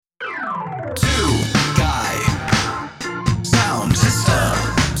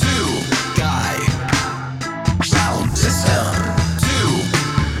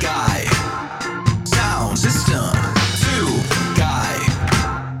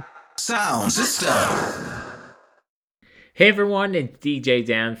Sound System. Hey everyone, it's DJ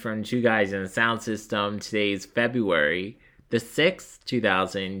Dan from Two Guys in the Sound System. Today is February the 6th,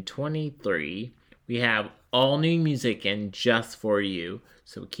 2023. We have all new music and just for you,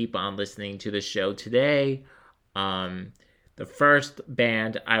 so keep on listening to the show today. The first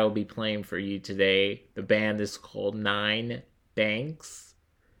band I will be playing for you today, the band is called Nine Banks,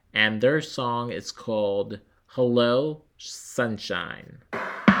 and their song is called Hello Sunshine.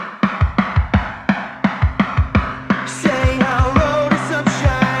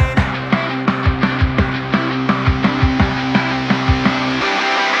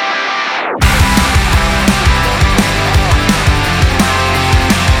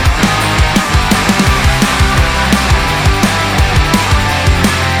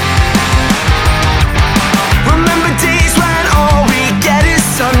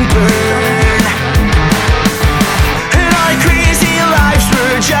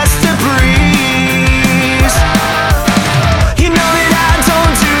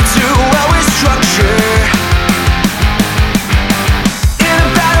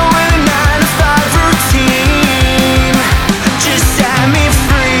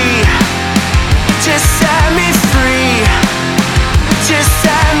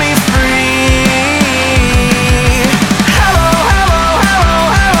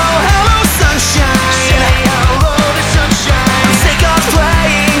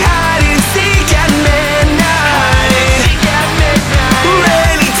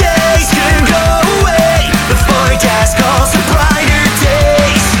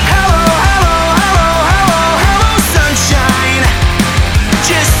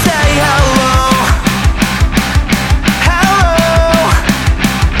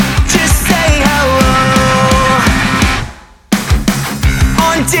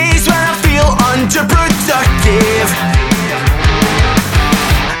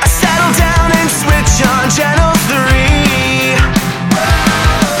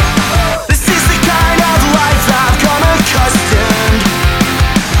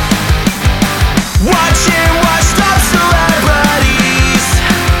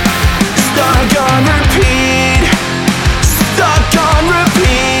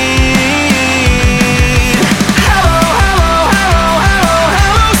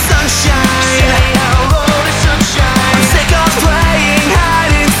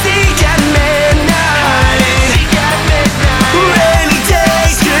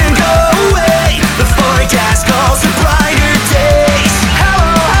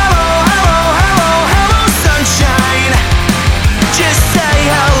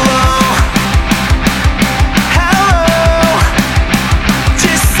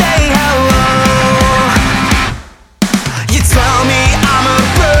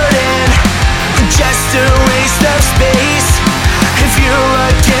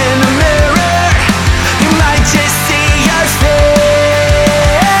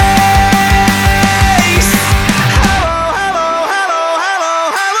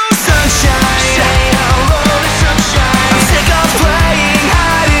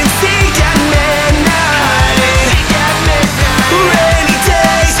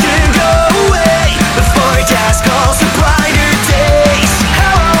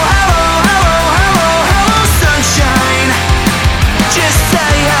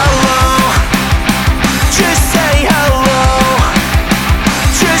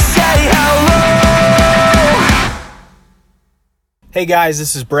 Hey guys,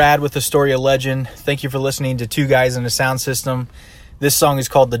 this is Brad with Astoria Legend. Thank you for listening to Two Guys in the Sound System. This song is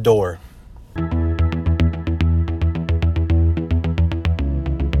called The Door.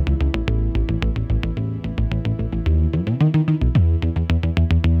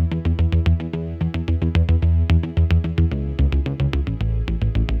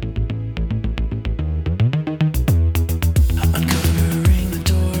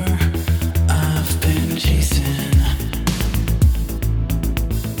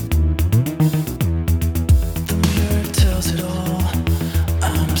 Tells it all.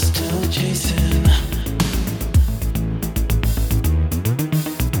 I'm still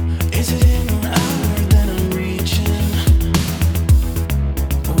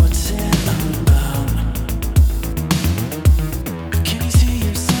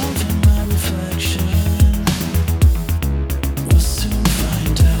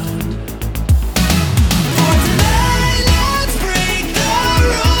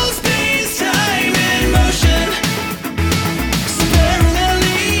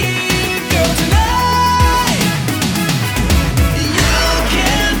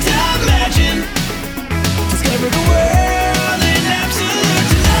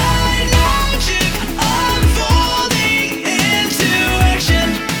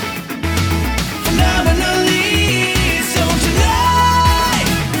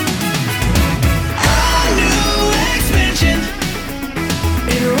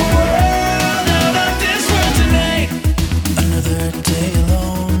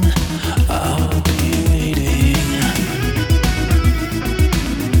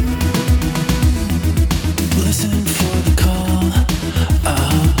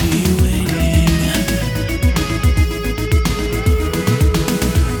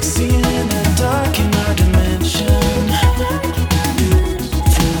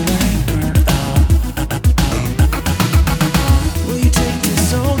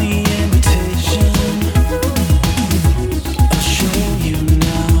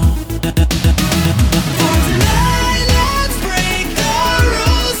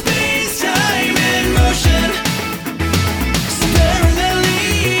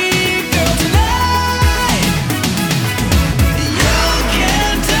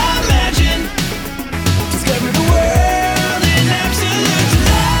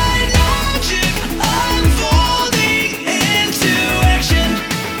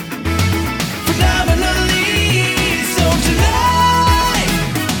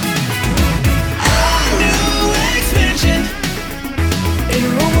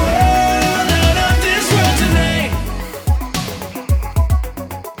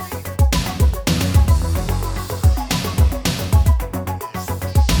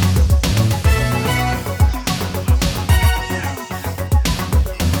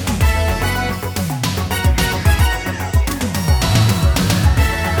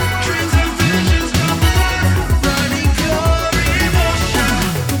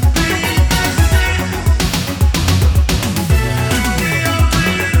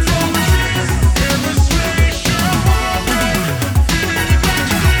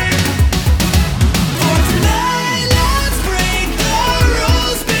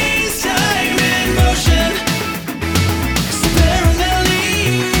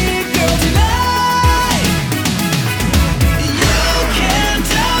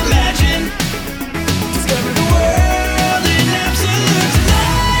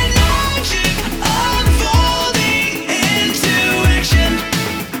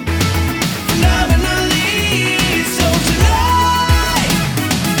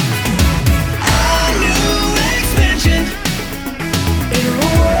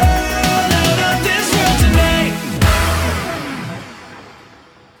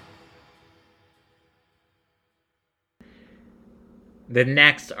The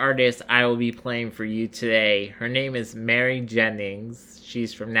next artist I will be playing for you today, her name is Mary Jennings.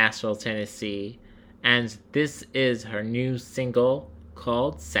 She's from Nashville, Tennessee, and this is her new single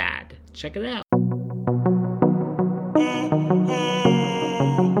called Sad. Check it out.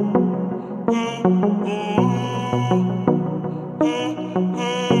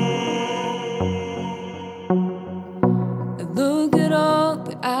 Look at all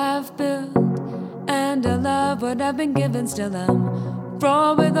that I've built, and I love what I've been given. Still I'm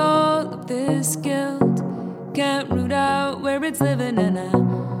raw with all of this guilt. Can't root out where it's living, and I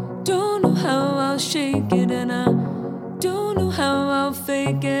don't know how I'll shake it, and I don't know how I'll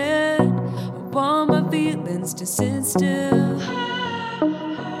fake it. I want my feelings to sit still.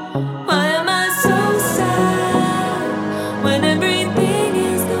 Why am I so sad when everything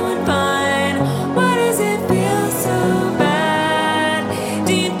is going fine? Why does it feel so bad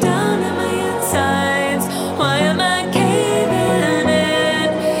deep down in my insides? Why am I caving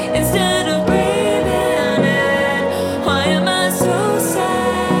in instead of braving it? Why am I so sad?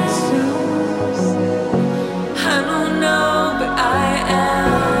 I don't know, but I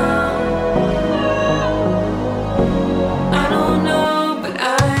am. I don't know, but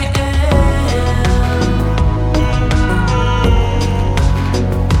I am.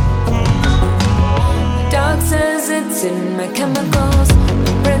 The dog says it's in my chemicals.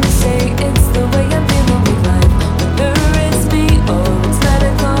 My friends say it's the way I'm feeling with life. Whether it's me or it's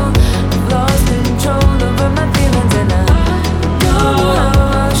medical, I've lost control over my feelings, and I don't know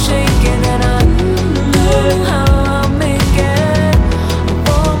how I'll shake it, and I don't know how I'll make it. I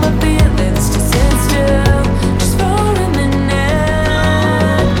want my feelings to sit still, just for a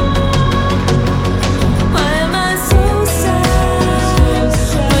minute. Why am I so sad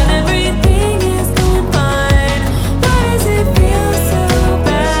when everything is going fine? Why does it feel so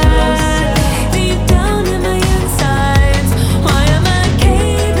bad deep down in my insides? Why am I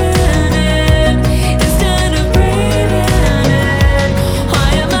caving in instead of braving it? Why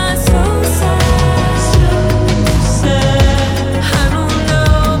am I so sad? I don't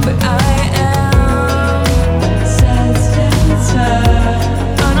know, but I am. I don't know,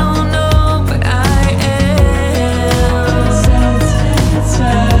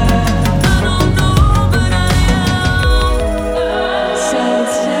 but I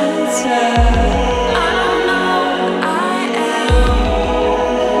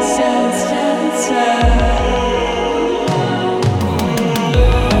am.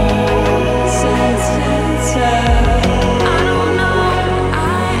 I don't know, but I am. I don't know, but I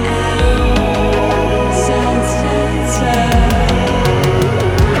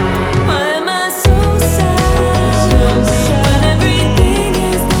Why am I so sad when everything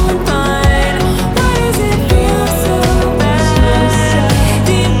is going fine? Why does it feel so bad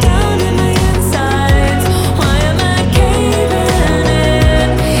deep down in my insides? Why am I caving in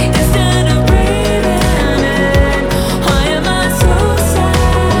instead of braving it? Why am I so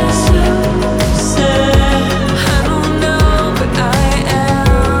sad? I don't know, but I am.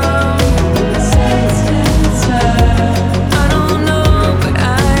 I don't know, but I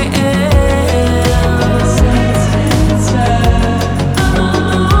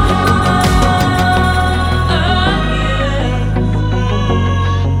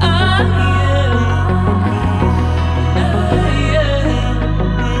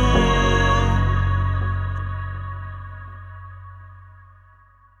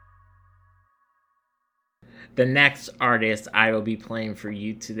The next artist I will be playing for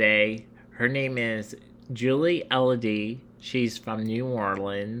you today, her name is Julie Elodie. She's from New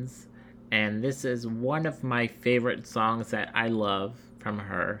Orleans, and this is one of my favorite songs that I love from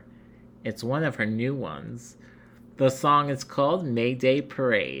her. It's one of her new ones. The song is called Mayday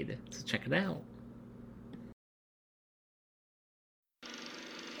Parade, so check it out.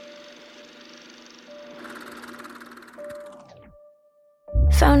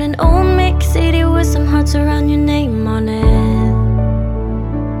 Found an old mix CD with some hearts around your name on it.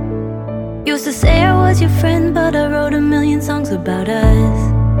 Used to say I was your friend, but I wrote a million songs about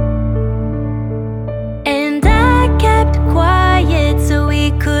us. And I kept quiet so we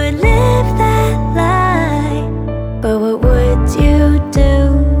could live that lie. But what would you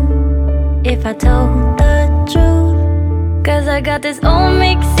do if I told the truth? 'Cause I got this old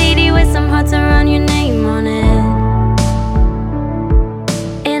mix CD with some hearts around your name on it.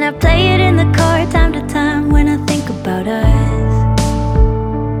 And I play it in the car time to time when I think about us.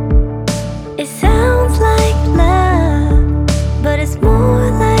 It sounds like love, but it's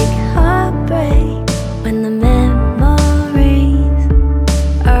more like heartbreak when the memories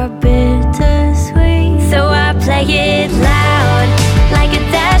are bittersweet. So I play it loud, like a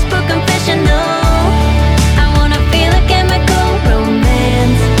dashboard confessional. I wanna feel a chemical romance.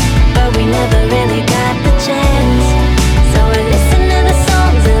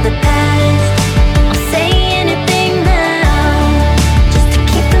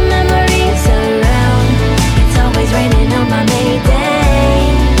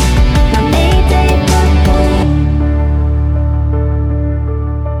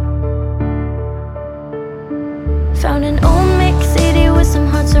 Found an old mix CD with some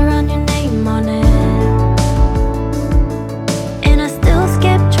hearts around your name on it. And I still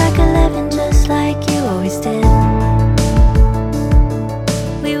skip track 11 just like you always did.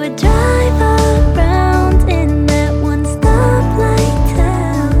 We would drive around in that one stoplight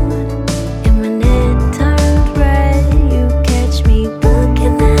town, and when it turned red, you catch me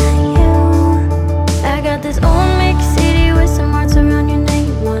looking at you. I got this old mix CD with some hearts around your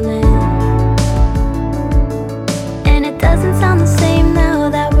name on it. And it doesn't sound the same now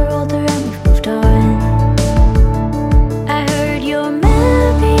that we're older and we've moved on. I heard you're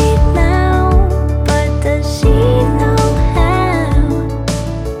married now, but does she know how?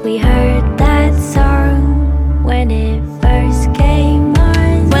 We heard that song when it first came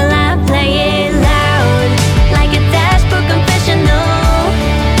on. Well, I play it loud, like a dashboard confessional.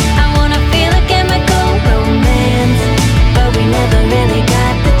 I wanna feel a chemical romance, but we never really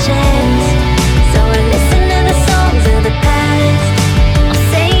got the chance. So I listen to the songs of the past. I'll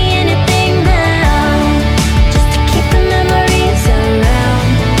say anything now, just to keep the memories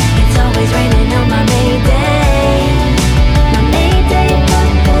around. It's always raining on my Mayday, my Mayday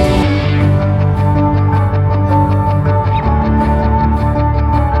birthday.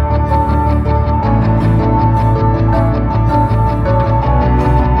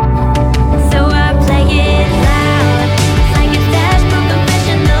 So I play it loud, like a dashboard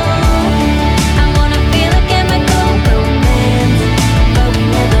confessional. I wanna feel a chemical romance, but we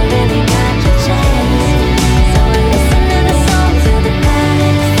never really got the chance. So I listen to the songs of the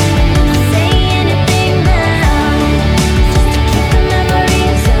past. I'll say anything now, just to keep the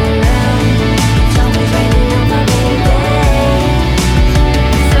memories around. It's always raining on my Mayday.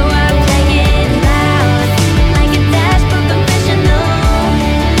 So I play it loud, like a dashboard confessional.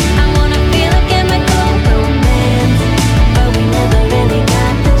 I wanna feel a chemical romance, but we never really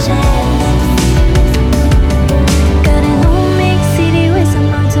got the chance. Got an old mix CD with some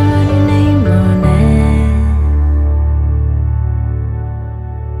hearts around your name on it.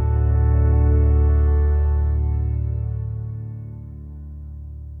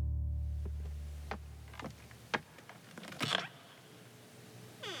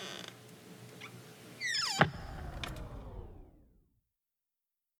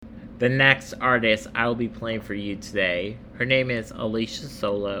 The next artist I will be playing for you today, her name is Alicia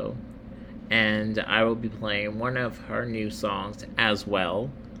Solo, and I will be playing one of her new songs as well.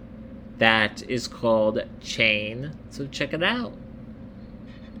 That is called Chain, so check it out.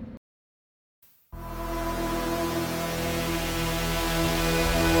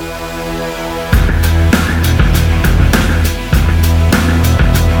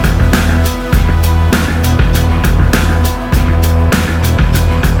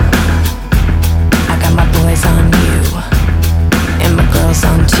 I got my boys on you, and my girls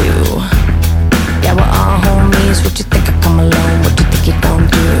on too. Yeah, we're all homies. What you think I come alone? What you think you gon'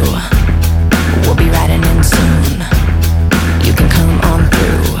 do? We'll be riding in soon. You can come on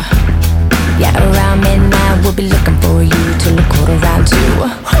through. Yeah, around midnight we'll be looking for you till the quarter round two.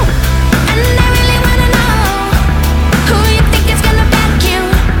 And I really wanna know who you think is gonna back you.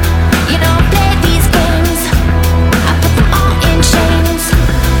 You don't play these games. I put them all in chains.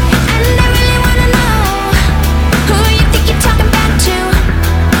 And I really wanna know who you think you're talking back to.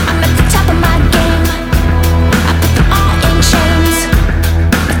 I'm at the top of my game. I put them all in chains.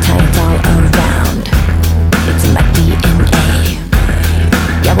 Italians all around. It's in my DNA.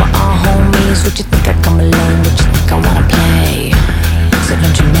 Yeah, we're all homies. What you think I come alone? What you think I wanna play? So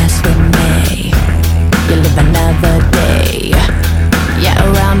don't you mess with me. You live another day. Yeah,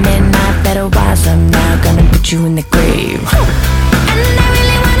 around midnight, better rise up now. Gonna put you in the grave. And I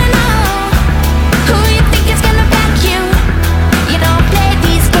really wanna know who you think is gonna back you. You don't play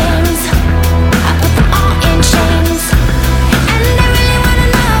these games. I put them all in chains. And I really wanna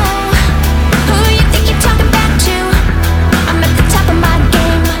know who you think you're talking back to. I'm at the top of my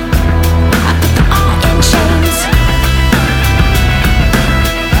game. I put them all in chains.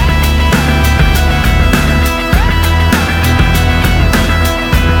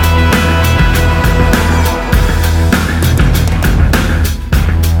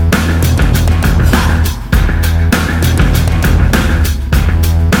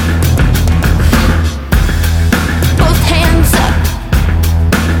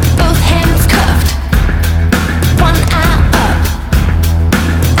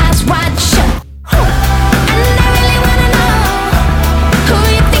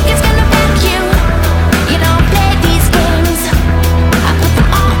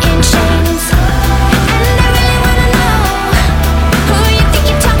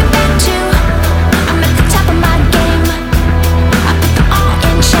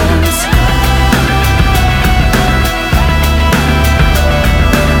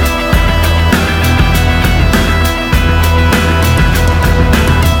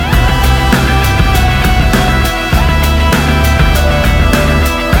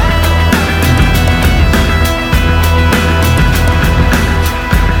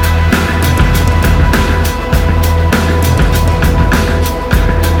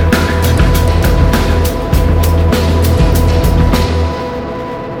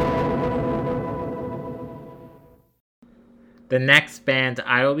 The next band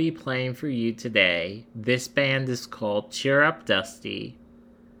I will be playing for you today, this band is called Cheer Up Dusty,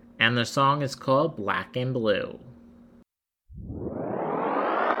 and the song is called Black and Blue.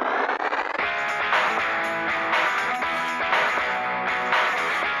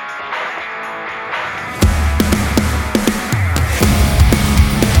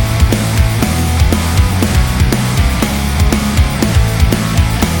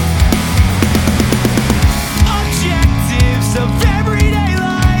 Of everyday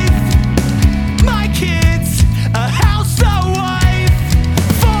life, my kids, a house, a wife,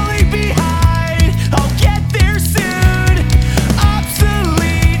 falling behind, I'll get there soon,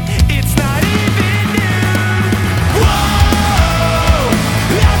 obsolete, it's not even noon, whoa,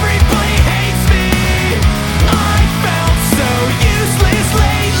 everybody hates me, I felt so useless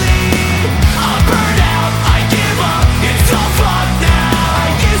lately, I'm burned out, I give up, it's all fun now,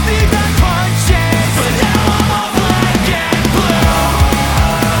 I used to back punches, but now I'm a black and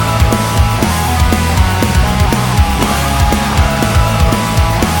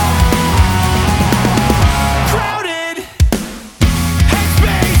crowded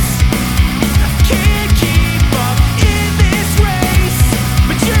headspace, can't keep up in this race.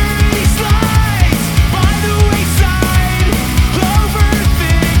 Maturity slides by the wayside,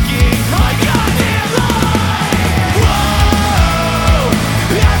 overthinking my goddamn life. Whoa,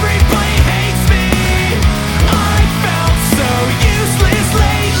 everybody hates me. I felt so useless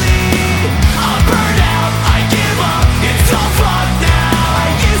lately. I'm burned out, I give up, it's all fun now.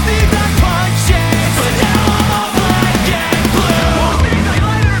 I used to back punches, but now I'm a black and blue. Most days I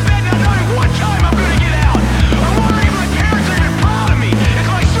lie there in bed not knowing what time I'm gonna get out. I worry if my parents are even proud of me. Is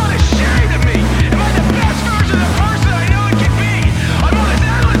my son ashamed of me? Am I the best version of the person I know it can be? I'm on this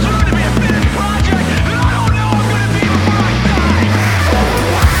endless road to be a finished project that I don't know I'm gonna be before I die.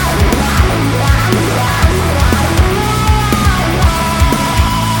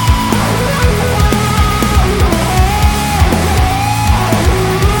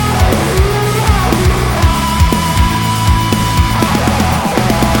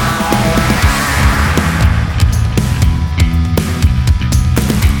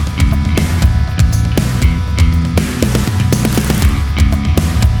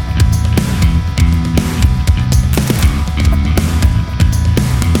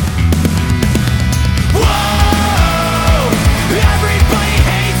 Whoa, everybody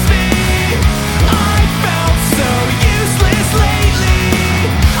hates me. I felt so useless lately.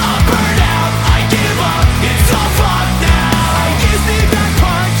 I'm burned out, I give up, it's all fun now. I used to back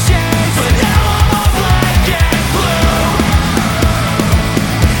punches, but now I'm a black and blue.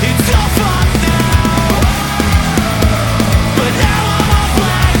 It's all fun now, but now I'm a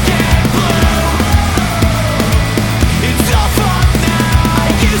black and blue. It's all fun now. I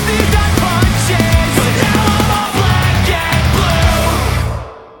used to back punches, but now I'm a black and blue.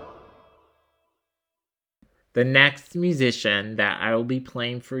 The next musician that I will be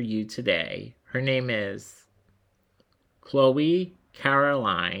playing for you today, her name is Chloe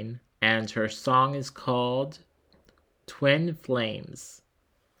Caroline, and her song is called Twin Flames.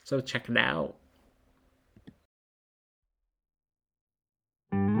 So check it out.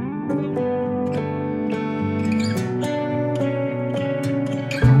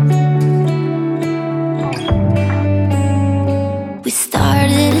 We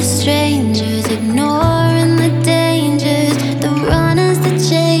started as strangers, ignoring the dangers, the runners, the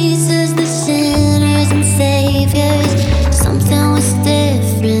chasers, the sinners and saviors. Something was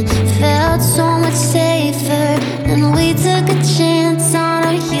different, felt so much safer, and we took a chance on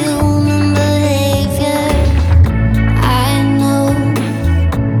our human behavior.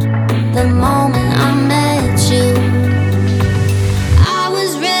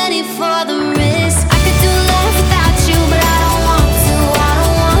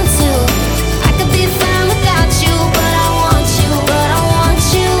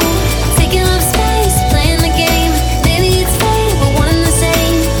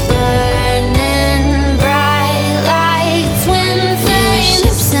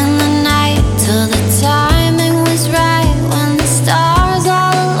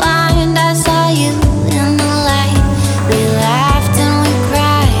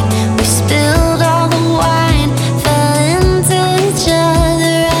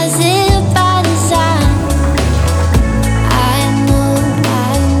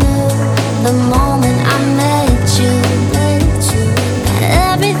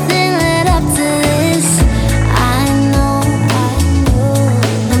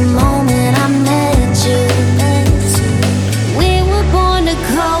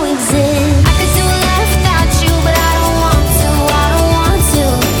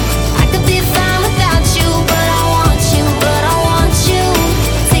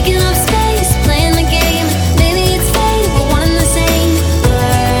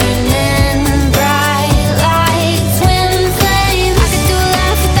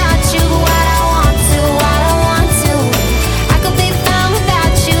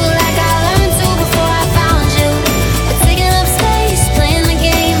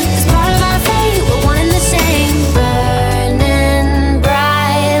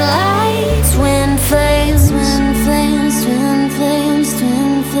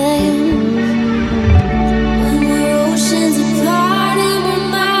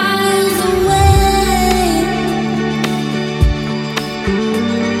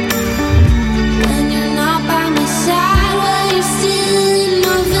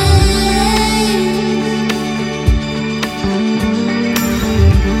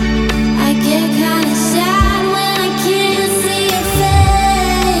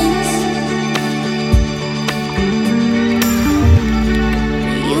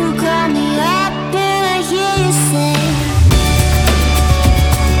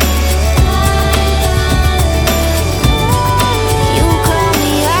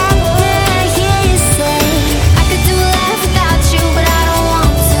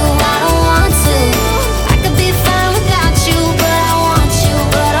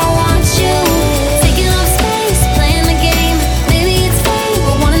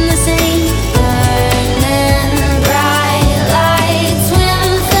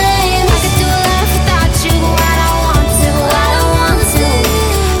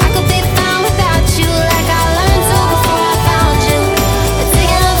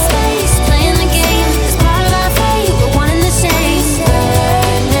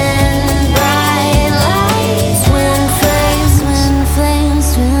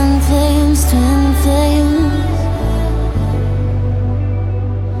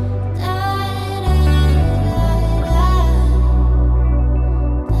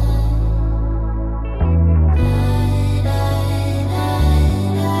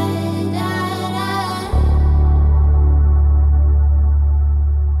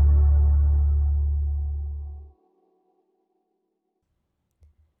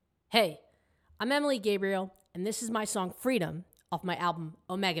 Hey, I'm Emily Gabriel, and this is my song Freedom off my album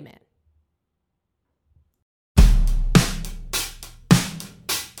Omega Man.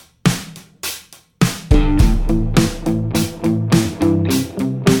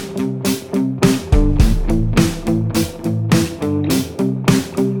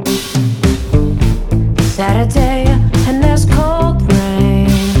 Saturday and there's cold rain.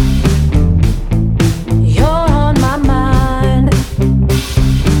 You're on my mind.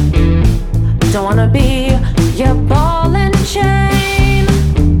 Don't wanna be your ball and chain.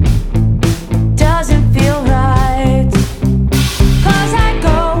 Doesn't feel right. 'Cause I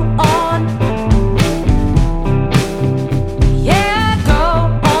go on. Yeah, I go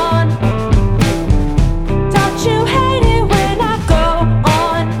on. Don't you hate it when I go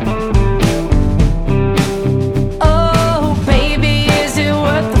on? Oh, baby, is it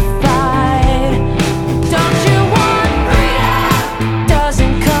worth the fight? Don't you want freedom?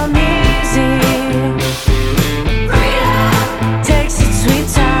 Doesn't come easy. Freedom takes its sweet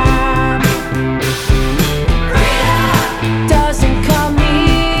time. Freedom doesn't come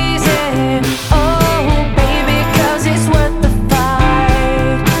easy. Oh, baby, 'cause it's worth the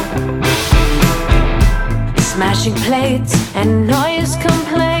fight. Smashing plates and noise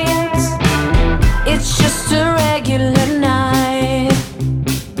complaints. It's just a regular night.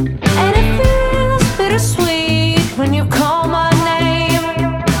 And it feels bittersweet when you call my name.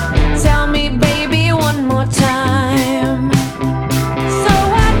 Tell me, baby, one more time. So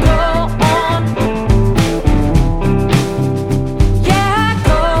I go on. Yeah, I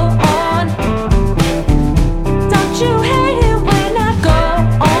go on. Don't you hate it when I go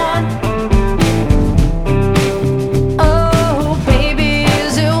on? Oh, baby,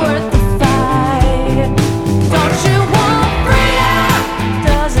 is it worth the fight? Don't you want freedom?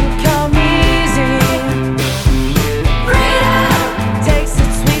 Doesn't come easy. Freedom takes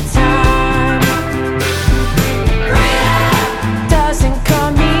its sweet time. Freedom doesn't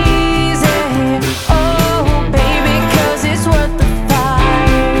come easy. Oh, baby, 'cause it's worth the fight.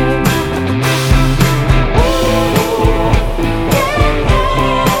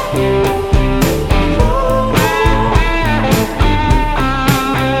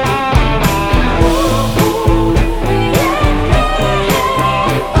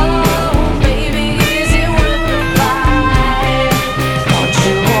 Oh, baby, is it worth the fight? Don't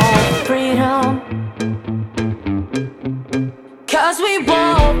you want freedom? 'Cause we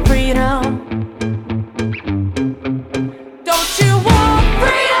want freedom. Don't you want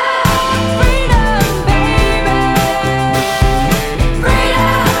freedom? Freedom, baby.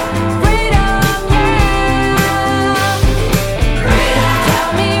 Freedom, freedom, yeah. Freedom, tell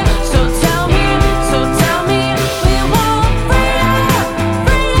me, so tell me, so tell me, we want freedom,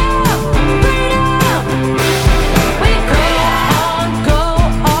 freedom, freedom. We go on, go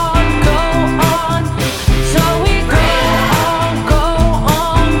on, go on. So we go on, go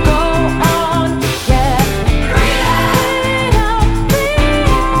on, go on, yeah. Freedom,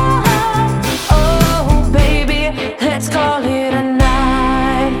 freedom. Oh, baby, let's call it a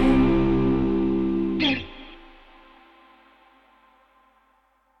night.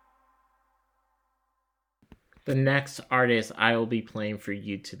 The next artist I will be playing for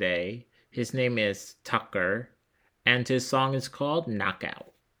you today, his name is Tucker, and his song is called Knockout.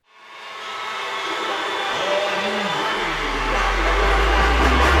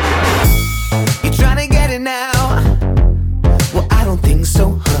 You tryna get it now? Well, I don't think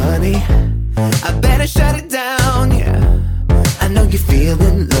so, honey. I better shut it down, yeah. I know you're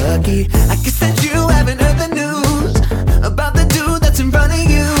feeling lucky. I guess that you haven't heard the news about the dude that's in front of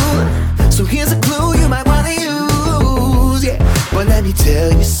you. So here's a clue you might wanna use, yeah. Well, let me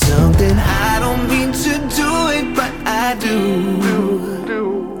tell you something. I don't mean to do it, but I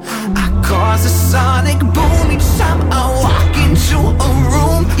do. I cause a sonic boom each time I walk into a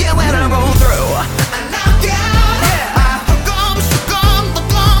room. Yeah, when I roll through, I knock out. Yeah, I hook 'em, shook 'em,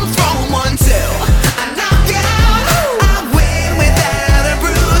 look 'em, throw 'em 1-2. I knock out. I win without a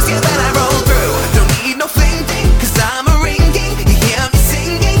bruise. Yeah, when I roll through, don't need no fling thing, 'cause I'm a ringing. You hear me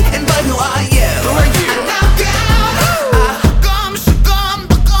singing, and but who are you? Who are you? I knock out. I hook 'em, shook 'em,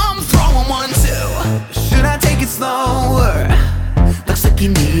 look 'em, throw 'em 1-2. Should I take it slower? Looks like you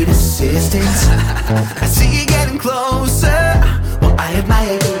need assistance. I see you getting closer. Well, I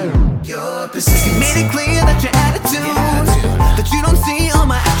admire your persistence. Made it clear that your attitude, that you don't see all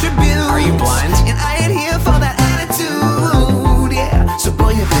my attributes. Are you blind? And I ain't here for that attitude, yeah. So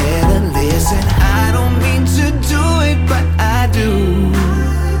boy, you better listen. I don't mean to do it, but I do.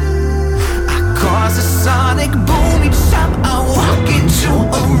 I cause a sonic boom each time I walk into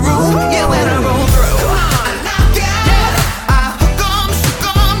a room. Yeah, when I roll through, I knock out. I hook 'em, shook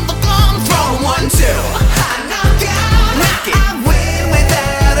 'em, look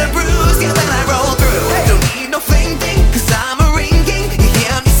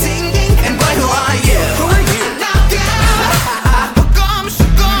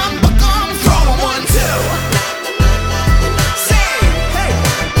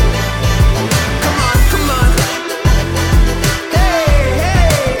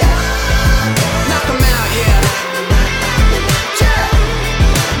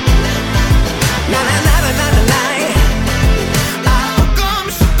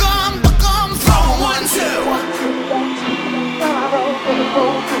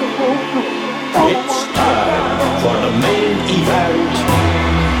It's time for the main event.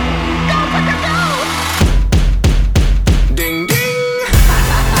 Ding ding.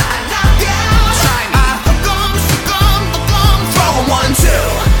 Knockout. Tiny. Throw 1, 2.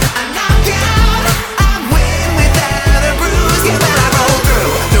 Knockout. I win without a bruise. Yeah, when I roll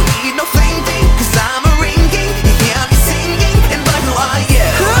through. Don't need no thinking, 'cause I'm a ringing. You hear me singing, and but who are you?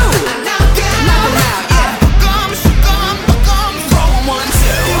 Knockout. Knock 'em out, yeah. Throw 1,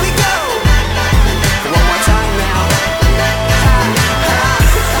 2. Here we go. One more time now.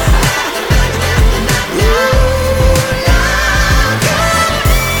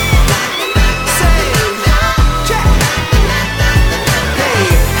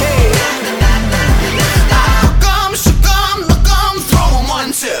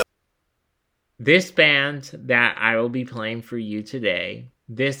 This band that I will be playing for you today,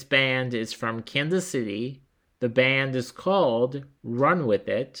 this band is from Kansas City. The band is called Run With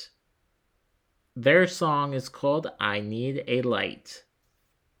It. Their song is called I Need a Light.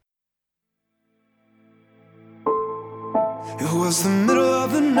 It was the middle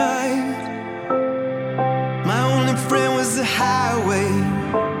of the night. My only friend was the highway.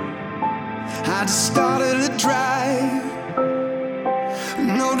 I just started to drive.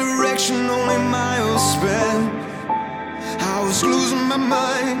 No direction, only miles spent. I was losing my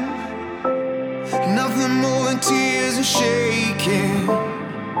mind. Nothing more than tears and shaking.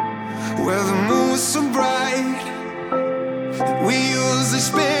 Where the moon was so bright, the wheels they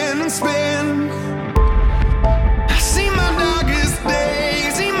spin and spin. I see my darkest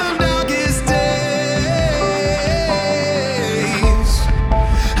days, see my darkest days.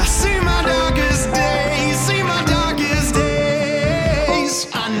 I see my darkest days, see my darkest days.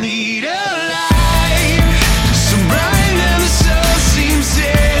 I need a light, so bright that the sun seems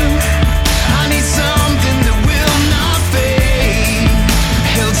dim. I need something that will not fade,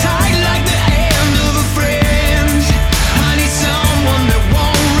 held tight like the hand of a friend. I need someone that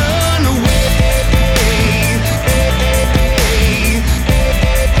won't run away.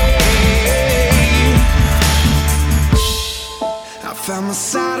 I found my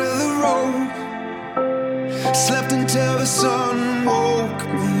side of the road, slept until the sun woke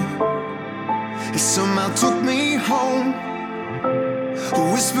me. It somehow took me home,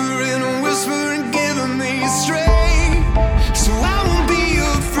 whispering and whispering, giving me strength. So I won't be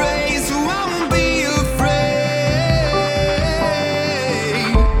afraid, so I won't be afraid.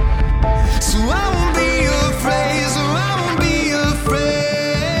 So I won't be afraid, so I won't be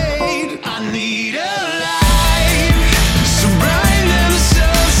afraid. I need a light, so bright that the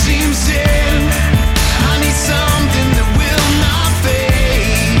sun seems dim. I need something that will not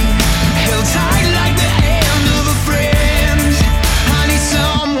fade, held tight like the hand of a friend. I need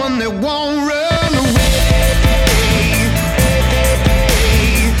someone that won't run away.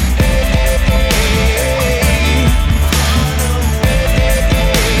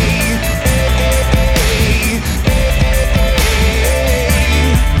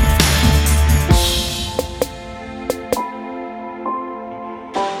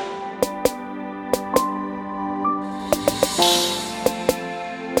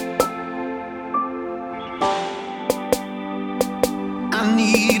 I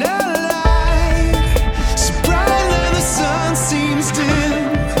need a light, so bright that the sun seems dim.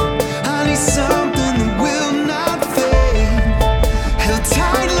 I need something that will not fade, held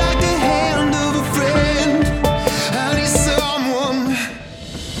tight like the hand of a friend. I need someone.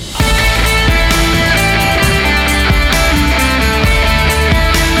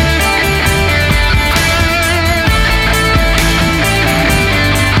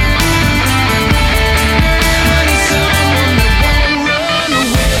 I need someone that won't run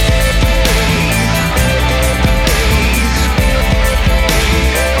away.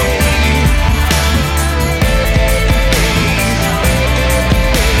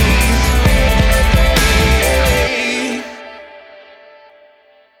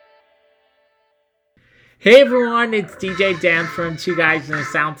 Hey everyone, it's DJ Dan from Two Guys in a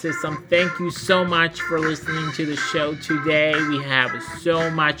Sound System. Thank you so much for listening to the show today. We have so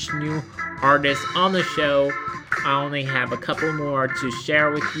much new artists on the show. I only have a couple more to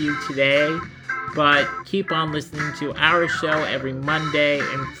share with you today, but keep on listening to our show every Monday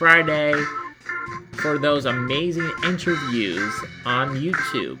and Friday for those amazing interviews on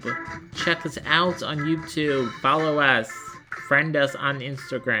YouTube. Check us out on YouTube, follow us, friend us on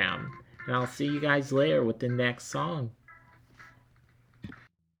Instagram. And I'll see you guys later with the next song.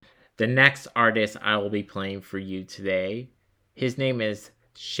 The next artist I will be playing for you today, his name is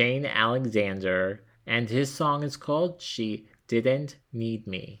Shane Alexander, and his song is called She Didn't Need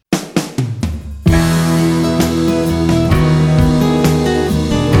Me.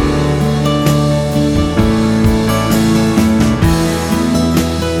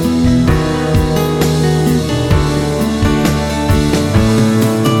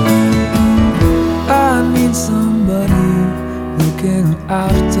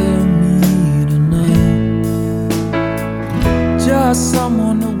 Just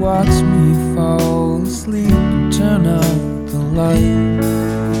someone to watch me fall asleep and turn out the light.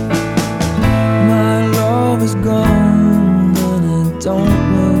 My love is gone and it don't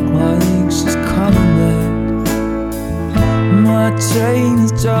look like she's coming back. My train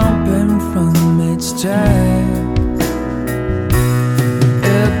is jumping from its track.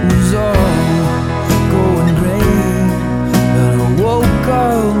 It was all going great, but I woke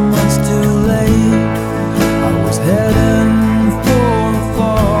up much too late. I was heading for the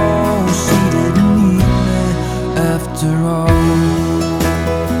fall. She didn't need me after all.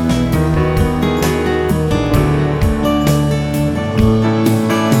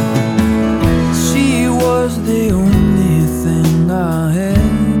 She was the only thing I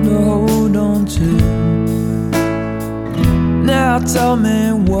had to hold on to. Now tell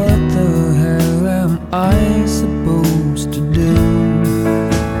me, what the hell am I supposed to do?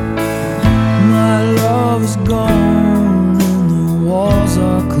 My love is gone and the walls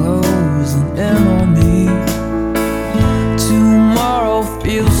are closing in on me. Tomorrow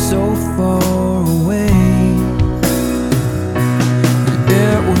feels so far away.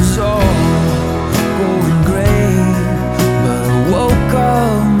 It was all going great, but I woke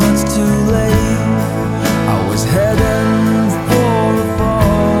up much too late. I was heading for a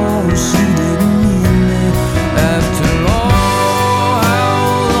fall. She didn't need me after all. How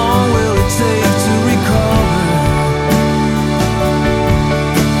long will it take to recover?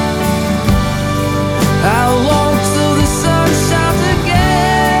 How long till the sun shines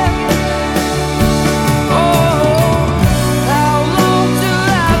again? Oh, how long till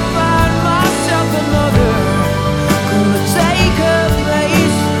I find myself another gonna take her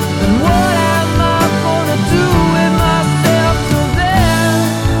place? And what am I gonna do with myself till then?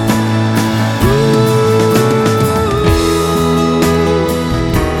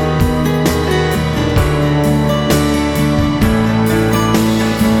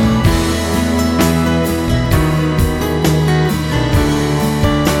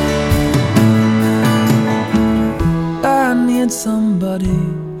 I need somebody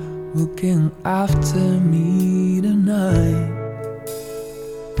looking after me tonight.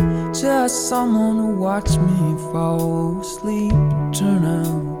 Just someone to watch me fall asleep, turn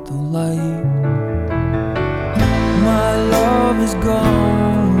out the light. My love is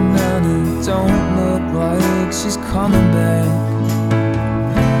gone and it don't look like she's coming back.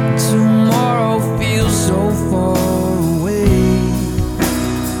 Tomorrow feels so far away.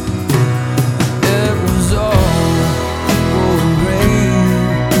 It was all going great,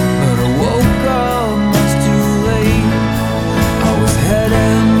 but I woke up much too late. I was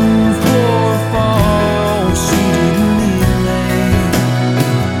heading for a fall. She didn't need me.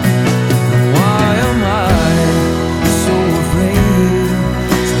 Why am I so afraid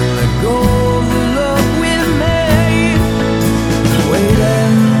to let go of the love we made?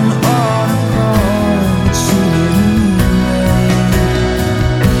 Waiting on a call, but she didn't need me.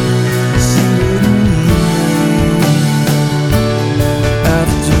 She didn't need me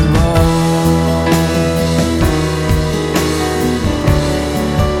after all.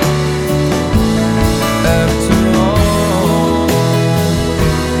 After all.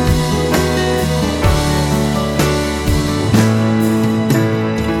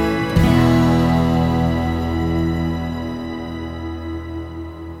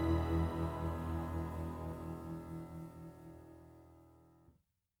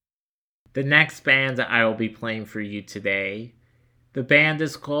 The next band that I will be playing for you today, the band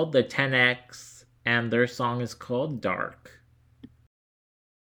is called the 10X, and their song is called Dark.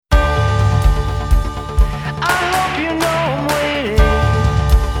 I hope you know I'm waiting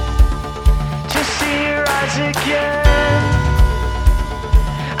to see your eyes again.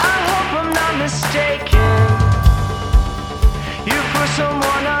 I hope I'm not mistaken. You for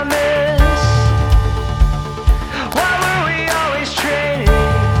someone I miss. Why were we always trading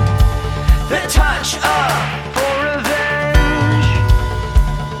the touch up for revenge?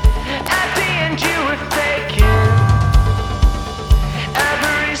 At the end you were faking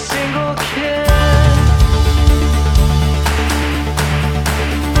every single kiss.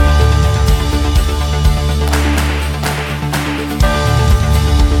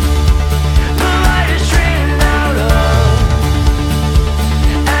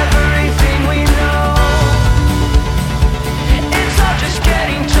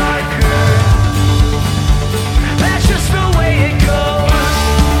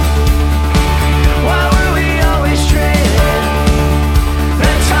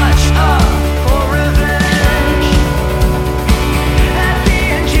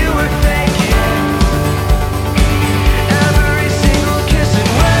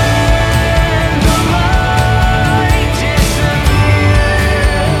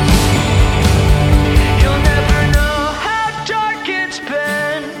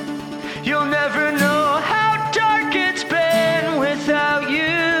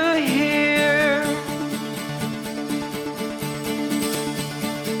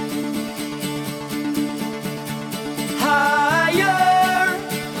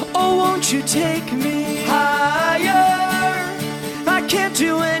 won't you take me higher? I can't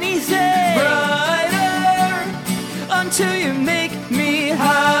do anything brighter until you make me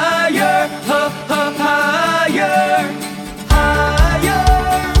higher, higher,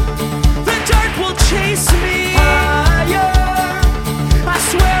 higher. The dark will chase me higher. I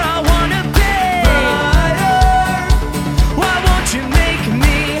swear I wanna be brighter. Why won't you make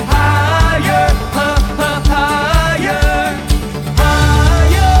me higher, higher, higher?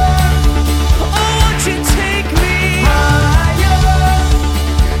 Oh, won't you take me higher?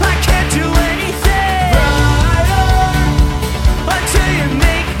 I can't do anything brighter until you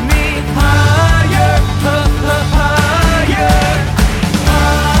make me higher, higher,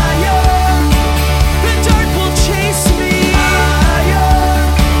 higher. The dark will chase me higher.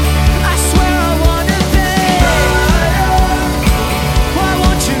 I swear I wanna be higher. Why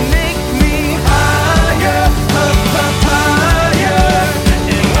won't you make me higher, higher?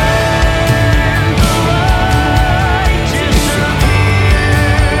 And when the light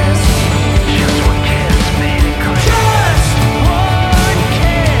disappears, just one kiss made it clear. Just one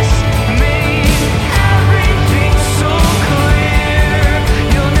kiss made everything so clear.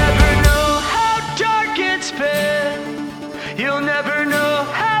 You'll never know how dark it's been. You'll never know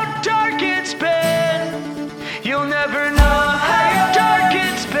how dark it's been. You'll never know how dark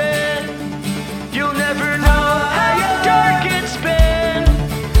it's been. You'll never know how dark it's been.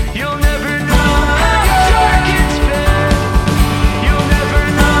 You'll never know how dark it's been. You'll never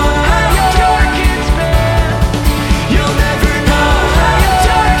know how dark it's been. You'll never know how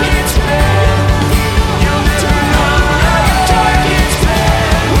dark it's been. You'll never know how dark it's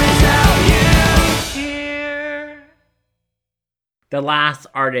been without you here. The last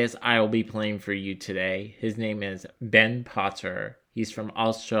artist I will be playing for you today, his name is Ben Potter. He's from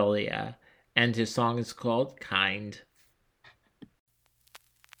Australia, and his song is called Kind.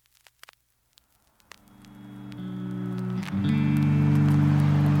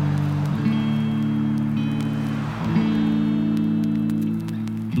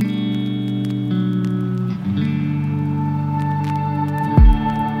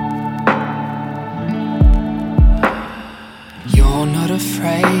 You're not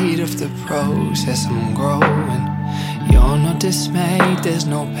afraid of the process I'm growing. You're not dismayed, there's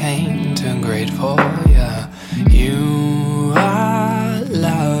no pain. Turn grateful, yeah. You are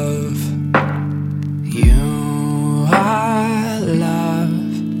love. You are love.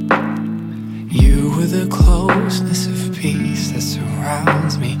 You were the closeness of peace that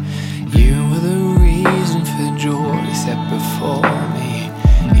surrounds me. You were the reason for joy set before me.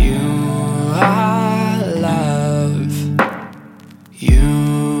 You are love.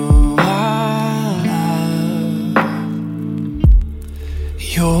 You are love.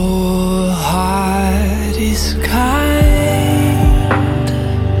 Your heart is kind.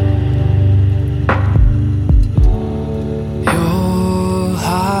 Your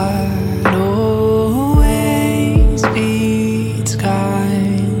heart always beats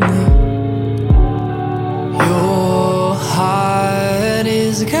kindly. Your heart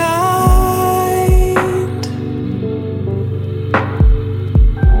is kind.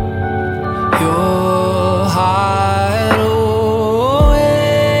 Your heart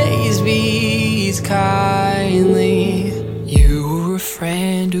always beats kindly. You were a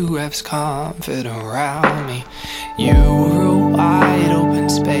friend who wraps comfort around me. You were a wide open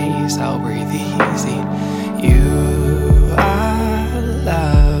space, I'll breathe easy. You are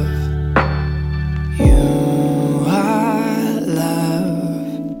love. You are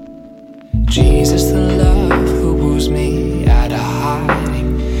love. Jesus, the love who pulls me out of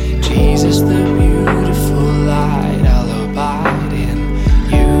hiding. Jesus, the beautiful light I'll abide in.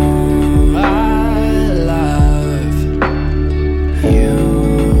 You are love.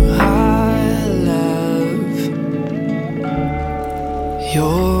 You are love.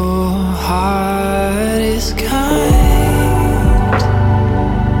 Your heart is kind.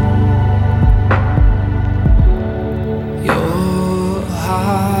 Your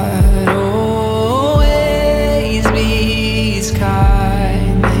heart always beats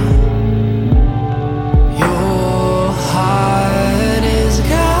kindly. Your heart is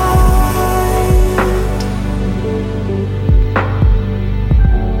kind.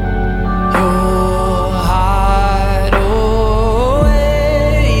 Your heart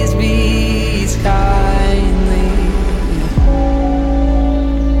always beats kindly.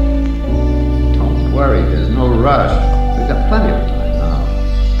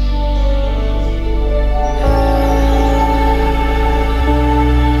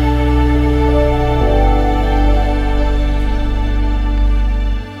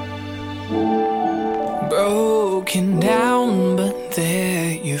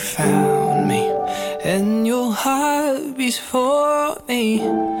 me.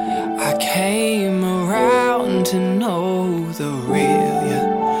 I came around to know the real you,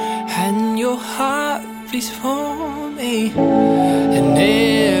 and your heart beats for me. And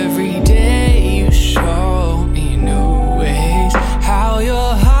every day you show me new ways how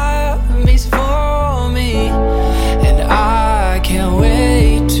your heart beats for me. And I can't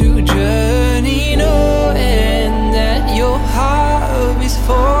wait to journey knowing that your heart beats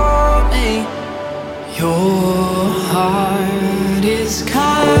for me. Your heart is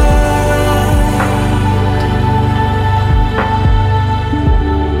kind.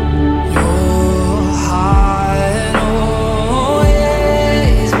 Your heart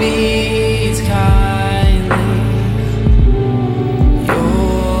always beats kindly.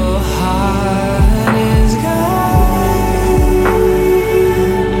 Your heart is kind.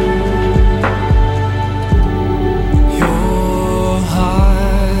 Your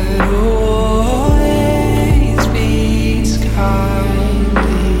heart always beats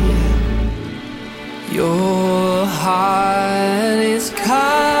kindly. Your heart is kind.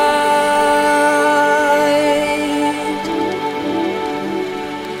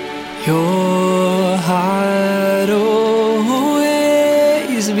 Your heart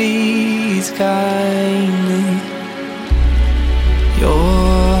always beats kindly.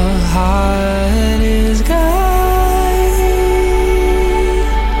 Your heart is kind.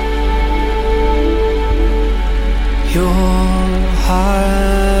 Your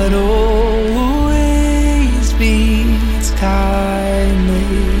heart always beats kindly.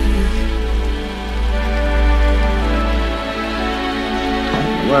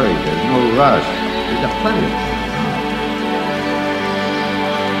 Don't worry, there's no rush. We've got plenty of time.